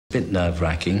Bit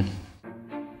nerve-wracking.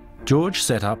 George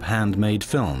set up Handmade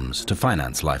Films to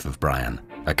finance Life of Brian,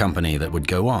 a company that would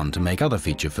go on to make other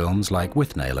feature films like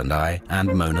Withnail and I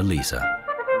and Mona Lisa.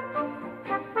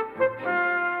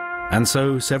 And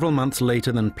so, several months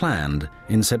later than planned,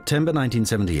 in September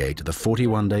 1978, the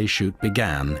 41-day shoot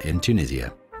began in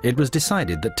Tunisia. It was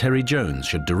decided that Terry Jones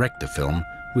should direct the film,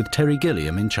 with Terry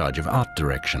Gilliam in charge of art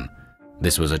direction.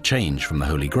 This was a change from the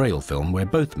Holy Grail film, where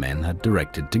both men had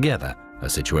directed together, a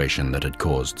situation that had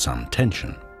caused some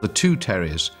tension. The two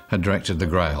Terrys had directed The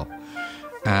Grail,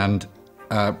 and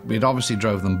it obviously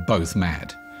drove them both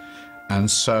mad. And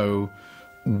so,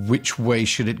 which way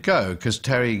should it go? Because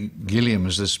Terry Gilliam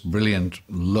has this brilliant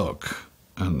look,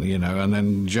 and and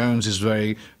then Jones is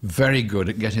very, very good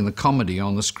at getting the comedy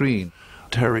on the screen.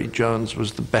 Terry Jones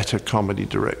was the better comedy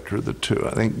director of the two.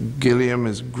 I think Gilliam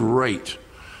is great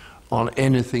on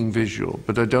anything visual,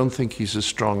 but I don't think he's as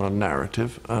strong on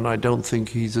narrative, and I don't think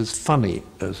he's as funny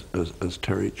as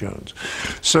Terry Jones.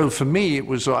 So for me, it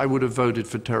was, I would have voted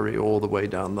for Terry all the way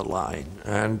down the line.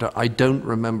 And I don't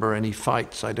remember any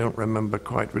fights, I don't remember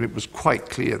quite, but it was quite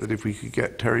clear that if we could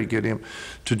get Terry Gilliam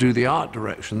to do the art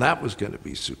direction, that was going to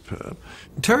be superb.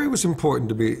 Terry was important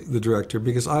to be the director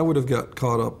because I would have got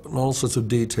caught up in all sorts of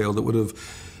detail that would have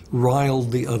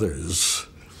riled the others.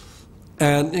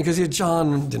 And because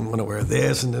John didn't want to wear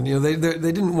this, and then they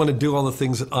didn't want to do all the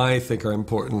things that I think are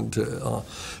important to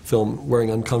film: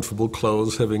 wearing uncomfortable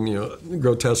clothes, having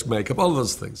grotesque makeup, all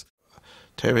those things.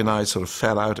 Terry and I sort of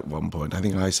fell out at one point. I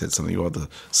think I said something rather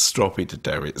stroppy to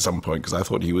Terry at some point because I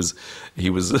thought he was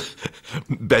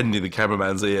bending the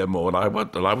cameraman's ear more, and I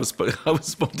was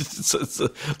wanting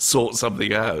to sort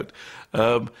something out.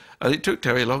 And it took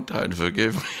Terry a long time to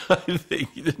forgive me. I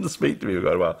think he didn't speak to me for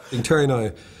quite a while. And Terry and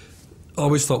I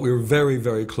always thought we were very,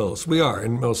 very close. We are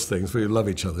in most things. We love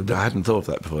each other. I hadn't thought of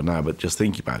that before now, but just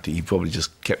thinking about it, he probably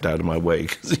just kept out of my way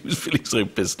because he was feeling so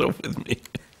pissed off with me.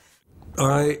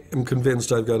 I am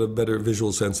convinced I've got a better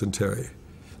visual sense than Terry.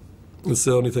 It's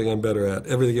the only thing I'm better at.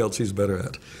 Everything else he's better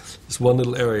at. It's one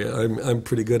little area I'm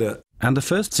pretty good at. And the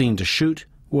first scene to shoot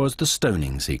was the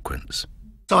stoning sequence.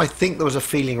 So I think there was a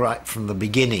feeling right from the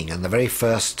beginning, and the very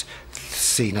first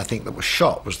scene I think that was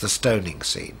shot was the stoning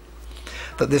scene,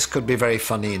 that this could be very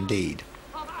funny indeed.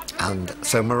 And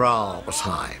so morale was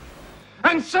high.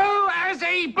 And so, as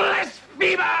a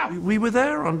blasphemer! We were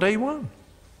there on day one.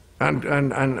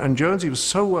 And Jonesy was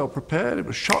so well prepared, it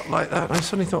was shot like that, and I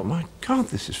suddenly thought, my God,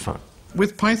 this is fun.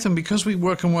 With Python, because we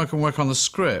work and work and work on the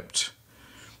script,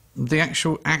 the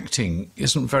actual acting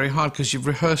isn't very hard because you've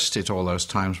rehearsed it all those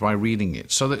times by reading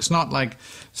it. So it's not like,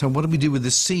 so what do we do with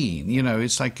this scene?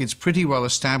 It's like it's pretty well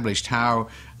established how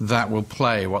that will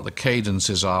play, what the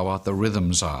cadences are, what the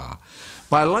rhythms are.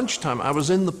 By lunchtime, I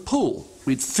was in the pool.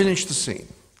 We'd finished the scene.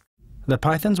 The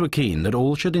Pythons were keen that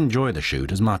all should enjoy the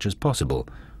shoot as much as possible,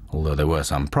 although there were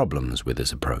some problems with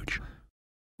this approach.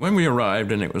 When we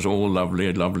arrived, and it was all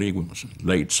lovely, lovely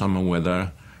late summer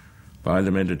weather, by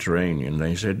the Mediterranean,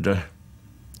 they said,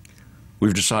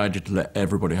 we've decided to let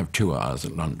everybody have 2 hours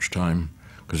at lunchtime,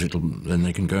 because then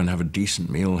they can go and have a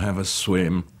decent meal, have a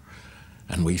swim.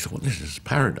 And we thought, this is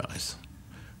paradise.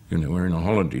 We're in a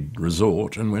holiday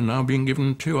resort, and we're now being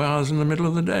given 2 hours in the middle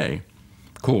of the day.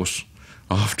 Of course,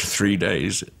 after 3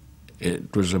 days,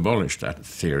 it was abolished, that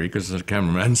theory, because the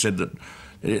cameraman said that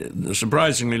the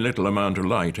surprisingly little amount of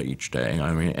light each day,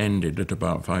 it ended at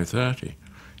about 5:30.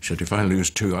 He said, if I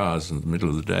lose 2 hours in the middle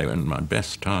of the day and my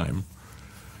best time,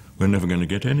 we're never going to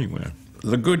get anywhere.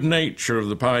 The good nature of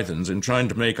the Pythons in trying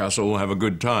to make us all have a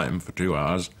good time for 2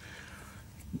 hours,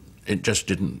 it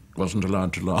just wasn't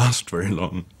allowed to last very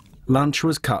long. Lunch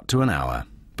was cut to an hour,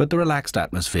 but the relaxed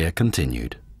atmosphere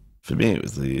continued. For me, it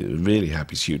was a really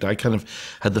happy shoot. I kind of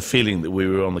had the feeling that we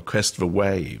were on the crest of a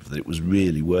wave, that it was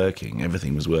really working,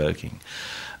 everything was working.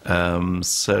 Yeah,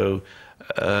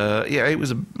 it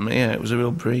was a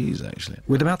real breeze, actually.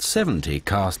 With about 70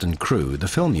 cast and crew, the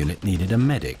film unit needed a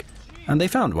medic, and they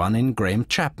found one in Graham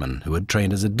Chapman, who had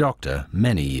trained as a doctor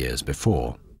many years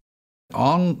before.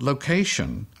 On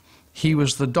location, he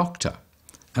was the doctor,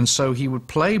 and so he would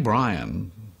play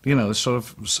Brian, sort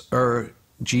of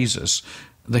Jesus,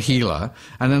 the healer,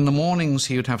 and in the mornings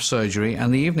he would have surgery,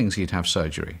 and the evenings he'd have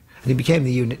surgery. And he became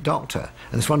the unit doctor,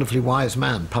 and this wonderfully wise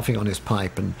man, puffing on his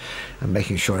pipe and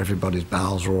making sure everybody's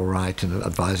bowels are all right, and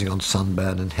advising on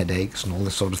sunburn and headaches and all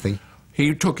this sort of thing.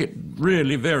 He took it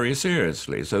really very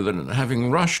seriously, so that having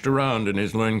rushed around in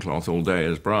his loincloth all day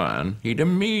as Brian, he'd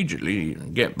immediately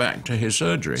get back to his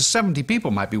surgery. 70 people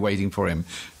might be waiting for him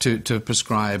to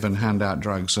prescribe and hand out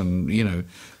drugs, and,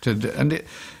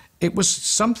 it was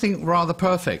something rather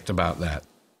perfect about that.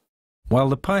 While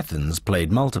the Pythons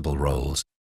played multiple roles,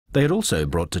 They had also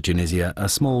brought to Tunisia a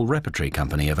small repertory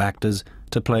company of actors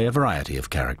to play a variety of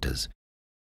characters.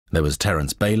 There was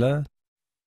Terence Baylor,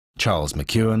 Charles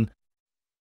McEwan,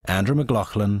 Andrew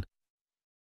McLaughlin,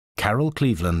 Carol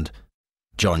Cleveland,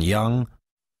 John Young,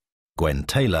 Gwen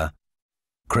Taylor,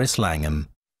 Chris Langham,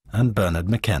 and Bernard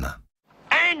McKenna.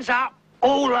 Hands up,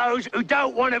 all those who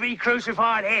don't want to be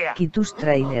crucified here. Tus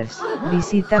tráilers.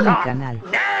 Visita mi canal.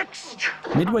 Next!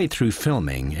 Midway through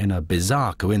filming, in a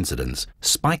bizarre coincidence,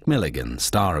 Spike Milligan,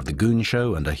 star of The Goon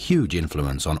Show and a huge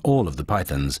influence on all of the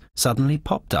Pythons, suddenly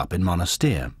popped up in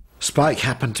Monastir. Spike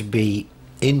happened to be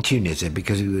in Tunisia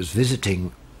because he was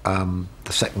visiting the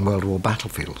Second World War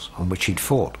battlefields on which he'd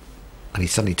fought. And he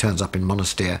suddenly turns up in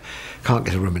Monastir, can't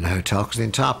get a room in a hotel because the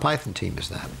entire Python team is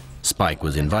there. Spike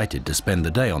was invited to spend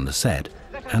the day on the set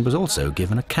and was also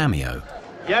given a cameo.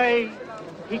 Yea,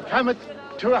 he cometh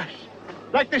to us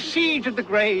like the seeds of the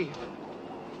grave.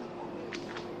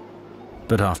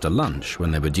 But after lunch,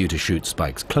 when they were due to shoot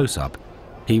Spike's close-up,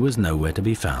 he was nowhere to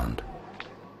be found.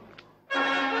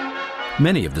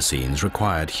 Many of the scenes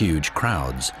required huge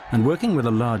crowds, and working with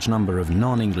a large number of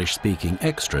non-English speaking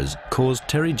extras caused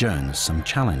Terry Jones some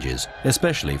challenges,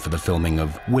 especially for the filming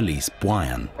of Willis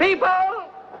Bouyan. People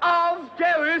of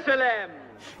Jerusalem!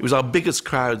 It was our biggest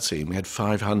crowd scene. We had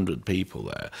 500 people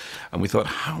there. And we thought,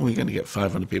 how are we going to get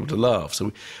 500 people to laugh?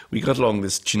 So we got along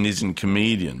this Tunisian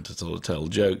comedian to sort of tell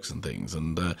jokes and things.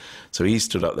 And so he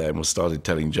stood up there and started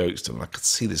telling jokes to them. I could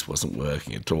see this wasn't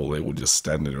working at all. They were just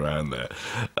standing around there.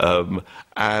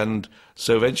 And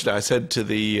so eventually I said to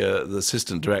the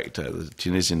assistant director, the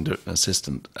Tunisian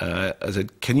assistant, I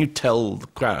said, can you tell the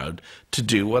crowd to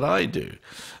do what I do?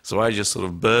 So I just sort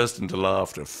of burst into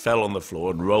laughter, fell on the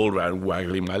floor and rolled around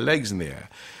waggling my legs in the air.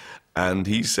 And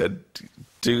he said,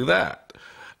 do that.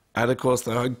 And of course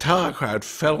the entire crowd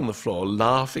fell on the floor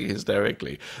laughing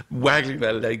hysterically, waggling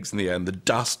their legs in the air, and the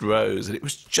dust rose, and it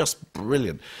was just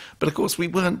brilliant. But of course we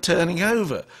weren't turning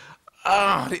over.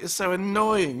 It was so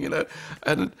annoying, you know.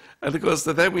 And of course,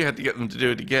 then we had to get them to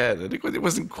do it again. And it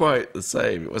wasn't quite the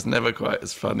same. It was never quite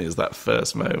as funny as that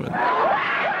first moment.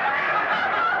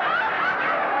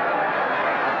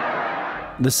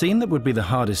 The scene that would be the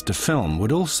hardest to film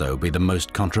would also be the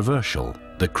most controversial,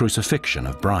 the crucifixion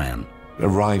of Brian.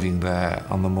 Arriving there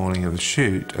on the morning of the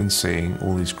shoot and seeing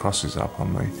all these crosses up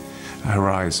on the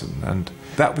horizon, and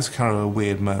that was kind of a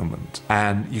weird moment,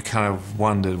 and you kind of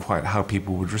wondered quite how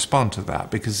people would respond to that,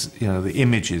 because, you know, the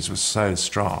images were so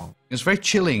strong. It's very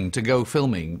chilling to go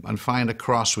filming and find a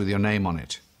cross with your name on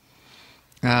it.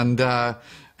 And, you know,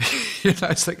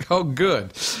 it's like, oh,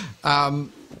 good.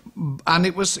 And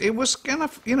it was kind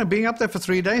of, you know, being up there for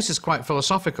 3 days is quite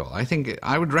philosophical. I think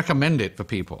I would recommend it for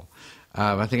people.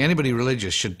 I think anybody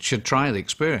religious should try the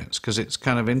experience, because it's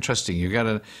kind of interesting. You get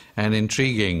an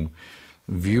intriguing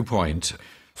viewpoint.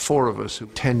 4 of us who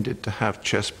tended to have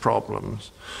chest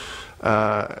problems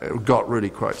got really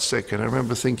quite sick. And I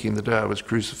remember thinking the day I was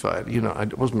crucified, you know, I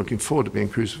wasn't looking forward to being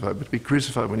crucified, but to be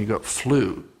crucified when you got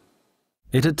flu.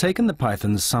 It had taken the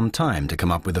Pythons some time to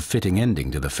come up with a fitting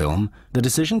ending to the film. The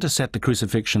decision to set the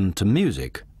crucifixion to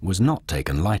music was not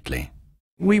taken lightly.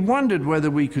 We wondered whether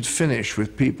we could finish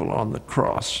with people on the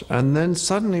cross, and then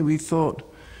suddenly we thought,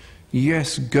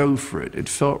 yes, go for it. It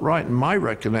felt right. And my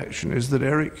recollection is that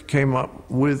Eric came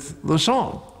up with the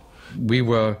song. We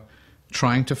were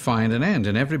trying to find an end,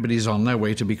 and everybody's on their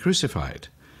way to be crucified.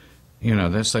 You know,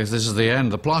 this is the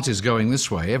end. The plot is going this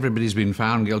way. Everybody's been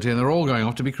found guilty, and they're all going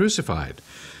off to be crucified.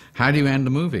 How do you end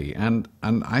a movie? And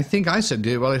I think I said,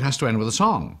 well, it has to end with a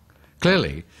song,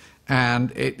 clearly.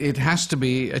 And it has to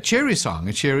be a cheery song,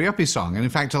 a cheery-uppy song, and in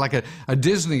fact, like a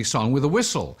Disney song with a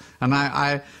whistle. And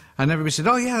everybody said,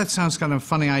 oh, yeah, that sounds kind of a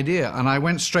funny idea. And I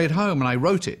went straight home and I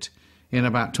wrote it in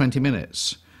about 20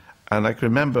 minutes. And I can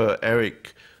remember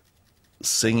Eric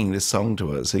singing this song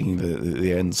to us, singing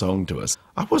the end song to us.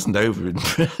 I wasn't over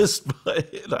impressed by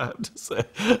it, I have to say,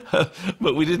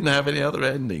 but we didn't have any other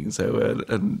ending, so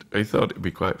and I thought it'd be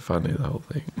quite funny, the whole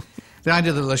thing. The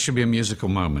idea that there should be a musical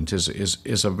moment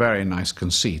is a very nice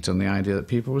conceit, and the idea that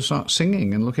people will start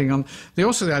singing and looking on. The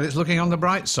idea is looking on the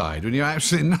bright side when you have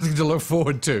absolutely nothing to look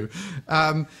forward to.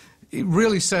 It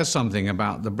really says something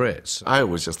about the Brits. I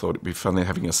always just thought it'd be funny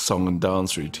having a song and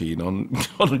dance routine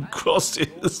on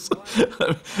crosses.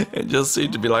 It just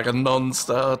seemed to be like a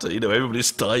non-starter. You know,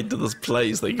 everybody's tied to this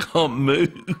place; they can't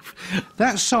move.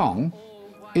 That song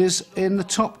is in the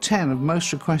top 10 of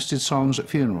most requested songs at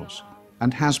funerals,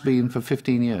 and has been for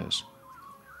 15 years.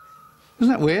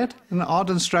 Isn't that weird? Isn't that odd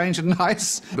and strange and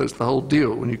nice? That's the whole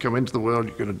deal. When you come into the world,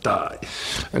 you're going to die.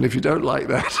 And if you don't like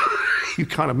that, you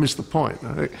kind of miss the point.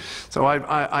 I think. So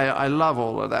I love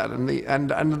all of that, and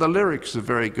the lyrics are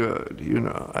very good. You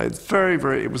know, it's very.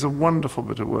 It was a wonderful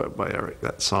bit of work by Eric,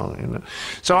 that song. You know,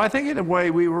 so I think in a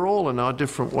way we were all in our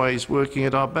different ways working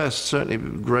at our best. Certainly,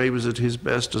 Gray was at his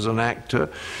best as an actor.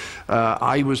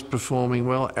 I was performing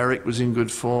well. Eric was in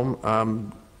good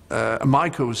form.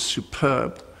 Michael was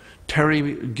superb.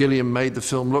 Terry Gilliam made the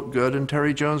film look good, and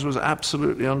Terry Jones was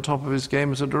absolutely on top of his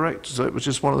game as a director. So it was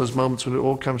just one of those moments when it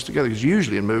all comes together, because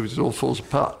usually in movies it all falls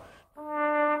apart.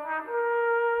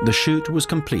 The shoot was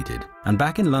completed, and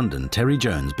back in London, Terry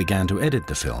Jones began to edit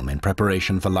the film in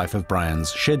preparation for Life of Brian's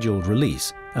scheduled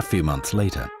release a few months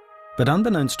later. But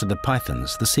unbeknownst to the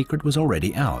Pythons, the secret was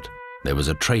already out. There was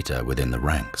a traitor within the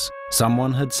ranks.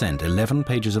 Someone had sent 11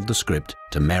 pages of the script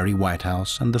to Mary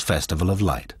Whitehouse and the Festival of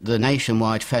Light. The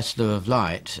nationwide Festival of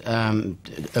Light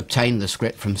obtained the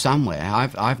script from somewhere.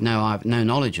 I've no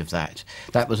knowledge of that.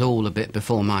 That was all a bit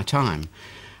before my time.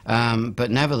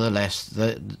 But nevertheless,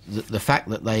 the fact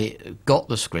that they got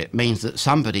the script means that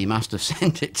somebody must have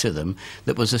sent it to them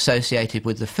that was associated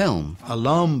with the film.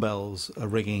 Alarm bells are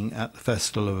ringing at the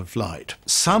Festival of Light.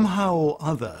 Somehow or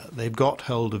other, they've got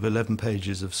hold of 11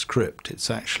 pages of script. It's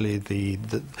actually the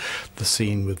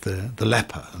scene with the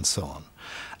leper and so on.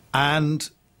 And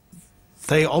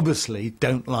they obviously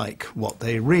don't like what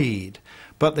they read.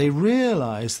 But they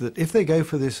realise that if they go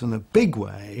for this in a big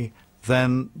way,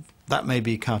 then that may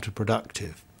be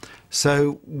counterproductive.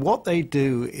 So what they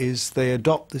do is they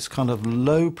adopt this kind of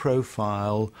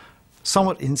low-profile,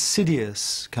 somewhat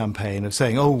insidious campaign of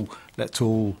saying, oh, let's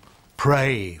all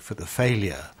pray for the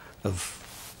failure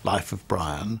of Life of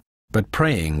Brian. But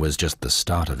praying was just the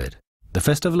start of it. The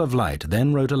Festival of Light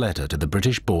then wrote a letter to the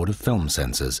British Board of Film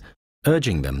Censors,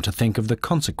 urging them to think of the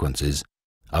consequences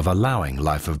of allowing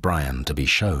Life of Brian to be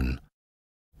shown.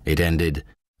 It ended,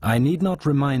 I need not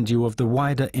remind you of the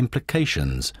wider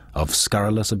implications of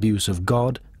scurrilous abuse of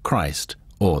God, Christ,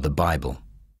 or the Bible.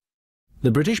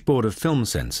 The British Board of Film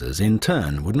Censors, in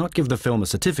turn, would not give the film a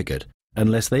certificate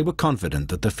unless they were confident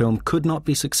that the film could not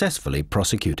be successfully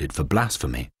prosecuted for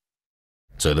blasphemy.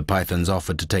 So the Pythons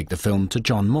offered to take the film to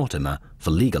John Mortimer for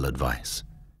legal advice.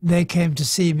 They came to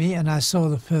see me, and I saw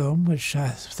the film, which I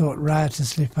thought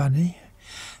riotously funny,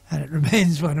 and it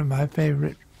remains one of my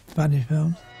favourite funny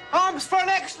films. Arms for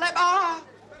next leper!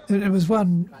 It was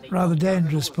one rather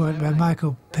dangerous point where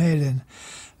Michael Palin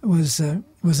was a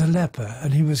leper,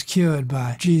 and he was cured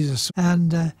by Jesus.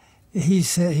 And he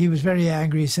said he was very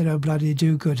angry. He said, "Oh, bloody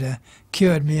do-gooder,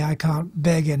 cured me. I can't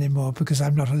beg anymore because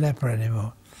I'm not a leper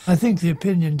anymore." I think the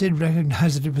opinion did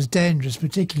recognise that it was dangerous,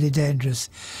 particularly dangerous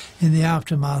in the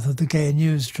aftermath of the Gay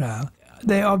News trial.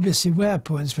 There obviously were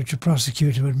points which a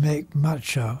prosecutor would make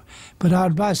much of, but our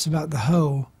advice about the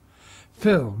whole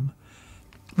film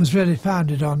was really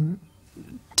founded on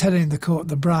telling the court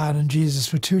that Brian and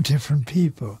Jesus were two different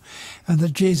people, and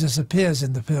that Jesus appears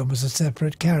in the film as a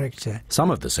separate character.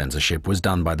 Some of the censorship was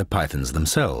done by the Pythons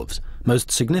themselves, most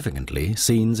significantly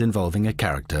scenes involving a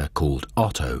character called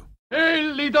Otto. Hey,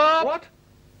 leader! What?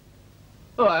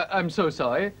 Oh, I'm so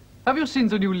sorry. Have you seen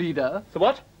the new leader? The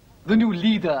what? The new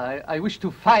leader. I wish to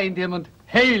find him and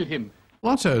hail him.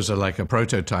 Otto's like a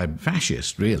prototype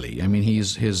fascist, really. I mean,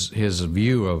 his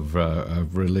view of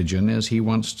religion is he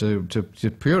wants to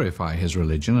purify his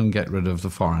religion and get rid of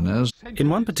the foreigners. In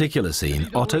one particular scene,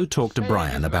 Otto talked to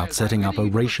Brian about setting up a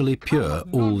racially pure,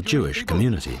 all-Jewish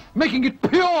community. Making it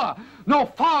pure! No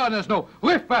foreigners, no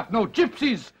riff-raff, no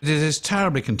gypsies! It is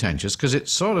terribly contentious because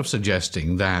it's sort of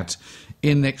suggesting that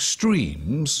in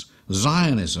extremes,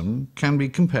 Zionism can be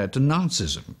compared to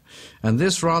Nazism. And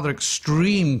this rather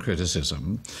extreme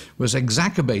criticism was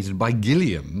exacerbated by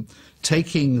Gilliam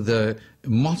taking the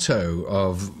motto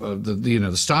of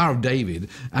the Star of David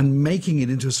and making it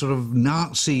into a sort of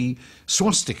Nazi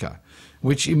swastika,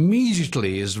 which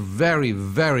immediately is very,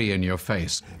 very in your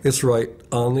face. It's right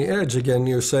on the edge. Again,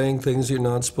 you're saying things you're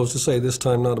not supposed to say, this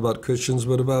time not about Christians,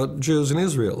 but about Jews in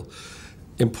Israel.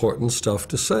 Important stuff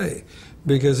to say,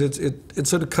 because it's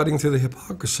sort of cutting through the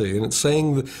hypocrisy, and it's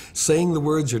saying the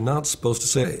words you're not supposed to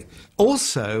say.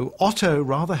 Also, Otto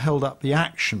rather held up the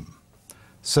action.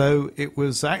 So it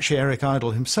was actually Eric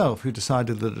Idle himself who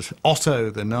decided that Otto,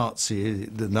 the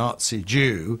Nazi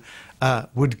Jew,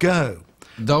 would go.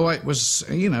 Though it was,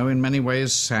 in many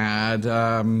ways sad,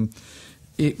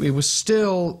 it was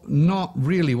still not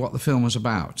really what the film was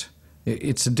about.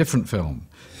 It's a different film.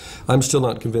 I'm still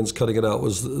not convinced cutting it out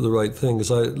was the right thing,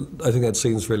 because I think that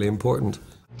scene's really important.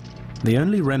 The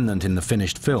only remnant in the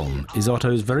finished film is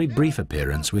Otto's very brief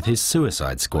appearance with his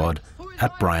Suicide Squad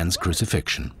at Brian's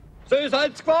crucifixion.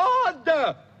 Suicide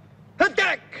Squad!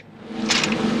 Attack!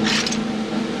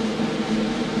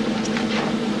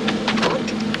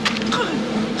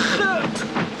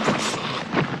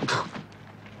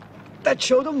 That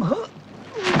showed him, huh?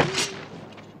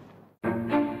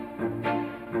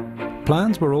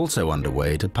 Plans were also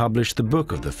underway to publish the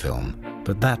book of the film,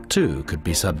 but that too could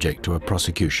be subject to a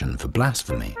prosecution for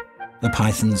blasphemy. The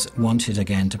Pythons wanted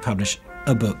again to publish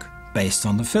a book based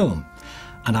on the film.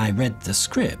 And I read the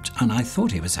script and I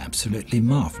thought it was absolutely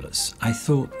marvellous. I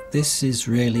thought this is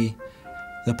really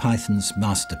the Pythons'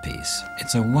 masterpiece.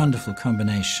 It's a wonderful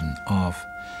combination of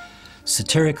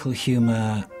satirical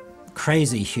humour,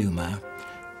 crazy humour,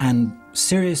 and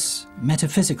serious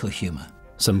metaphysical humour.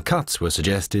 Some cuts were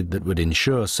suggested that would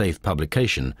ensure safe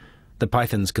publication. The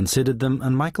Pythons considered them,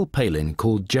 and Michael Palin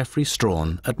called Geoffrey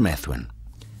Strawn at Methuen.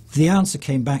 The answer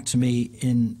came back to me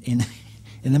in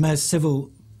the most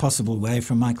civil possible way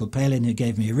from Michael Palin, who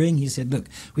gave me a ring. He said, look,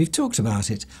 we've talked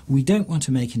about it. We don't want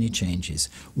to make any changes.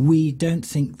 We don't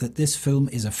think that this film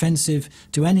is offensive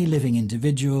to any living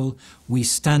individual. We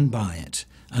stand by it.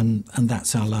 And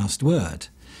that's our last word.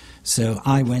 So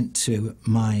I went to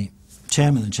my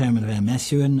chairman, the chairman of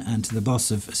Methuen, and to the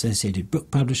boss of Associated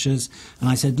Book Publishers, and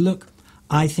I said, look,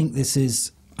 I think this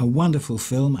is a wonderful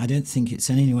film. I don't think it's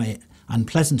in any way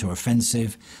unpleasant or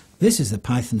offensive. This is the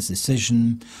Pythons'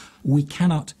 decision. We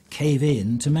cannot cave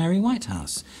in to Mary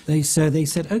Whitehouse. So they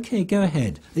said, OK, go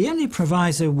ahead. The only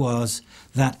proviso was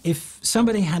that if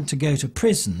somebody had to go to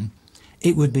prison,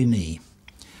 it would be me.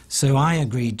 So I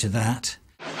agreed to that.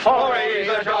 For he's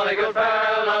a jolly good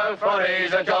fellow, for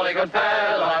he's a jolly good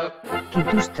fellow.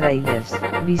 Tus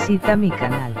tráilers, visita mi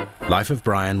canal. Life of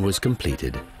Brian was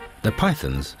completed. The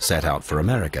Pythons set out for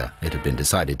America. It had been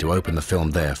decided to open the film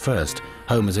there first,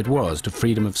 home as it was to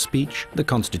freedom of speech, the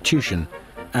Constitution,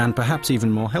 and perhaps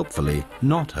even more helpfully,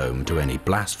 not home to any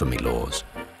blasphemy laws.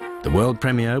 The world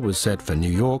premiere was set for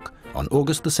New York on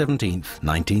August the 17th,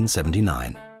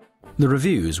 1979. The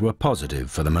reviews were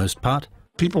positive for the most part.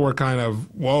 People were kind of,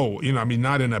 whoa, you know, I mean,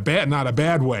 not a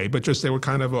bad way, but just they were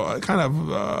kind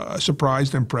of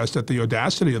surprised, impressed at the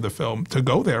audacity of the film to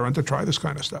go there and to try this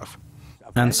kind of stuff.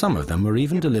 And some of them were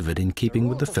even delivered in keeping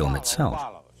with the film itself.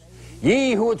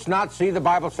 Ye who wouldst not see the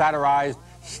Bible satirized,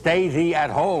 stay thee at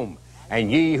home.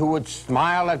 And ye who would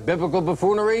smile at biblical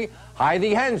buffoonery, hie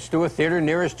thee hence to a theater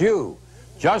nearest you.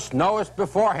 Just knowest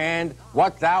beforehand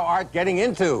what thou art getting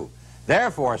into.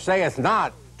 Therefore sayeth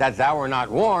not that thou were not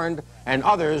warned, and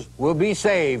others will be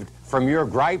saved from your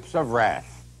gripes of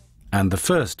wrath. And the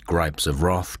first gripes of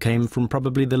wrath came from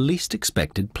probably the least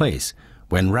expected place,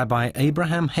 when Rabbi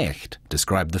Abraham Hecht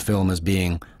described the film as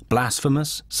being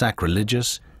blasphemous,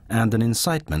 sacrilegious, and an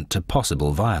incitement to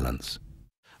possible violence.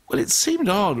 Well, it seemed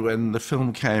odd when the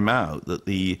film came out that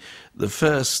the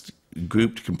first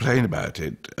group to complain about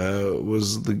it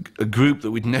was a group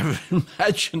that we'd never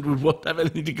imagined would want to have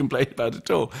anything to complain about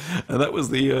at all. And that was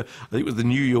I think it was the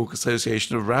New York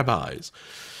Association of Rabbis.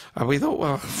 And we thought,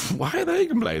 well, why are they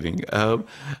complaining? I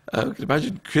can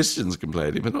imagine Christians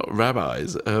complaining, but not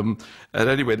rabbis. And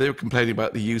anyway, they were complaining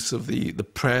about the use of the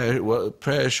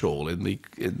prayer shawl in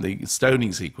the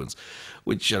stoning sequence,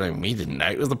 which, you know, we didn't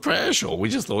know it was the prayer shawl. We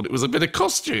just thought it was a bit of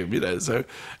costume, you know. So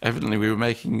evidently we were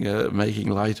making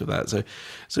light of that.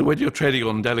 So when you're treading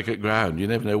on delicate ground, you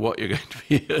never know what you're going to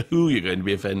be, who you're going to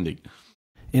be offending.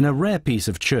 In a rare piece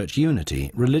of church unity,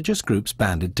 religious groups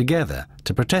banded together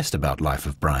to protest about Life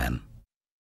of Brian.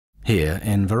 Here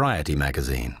in Variety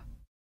magazine.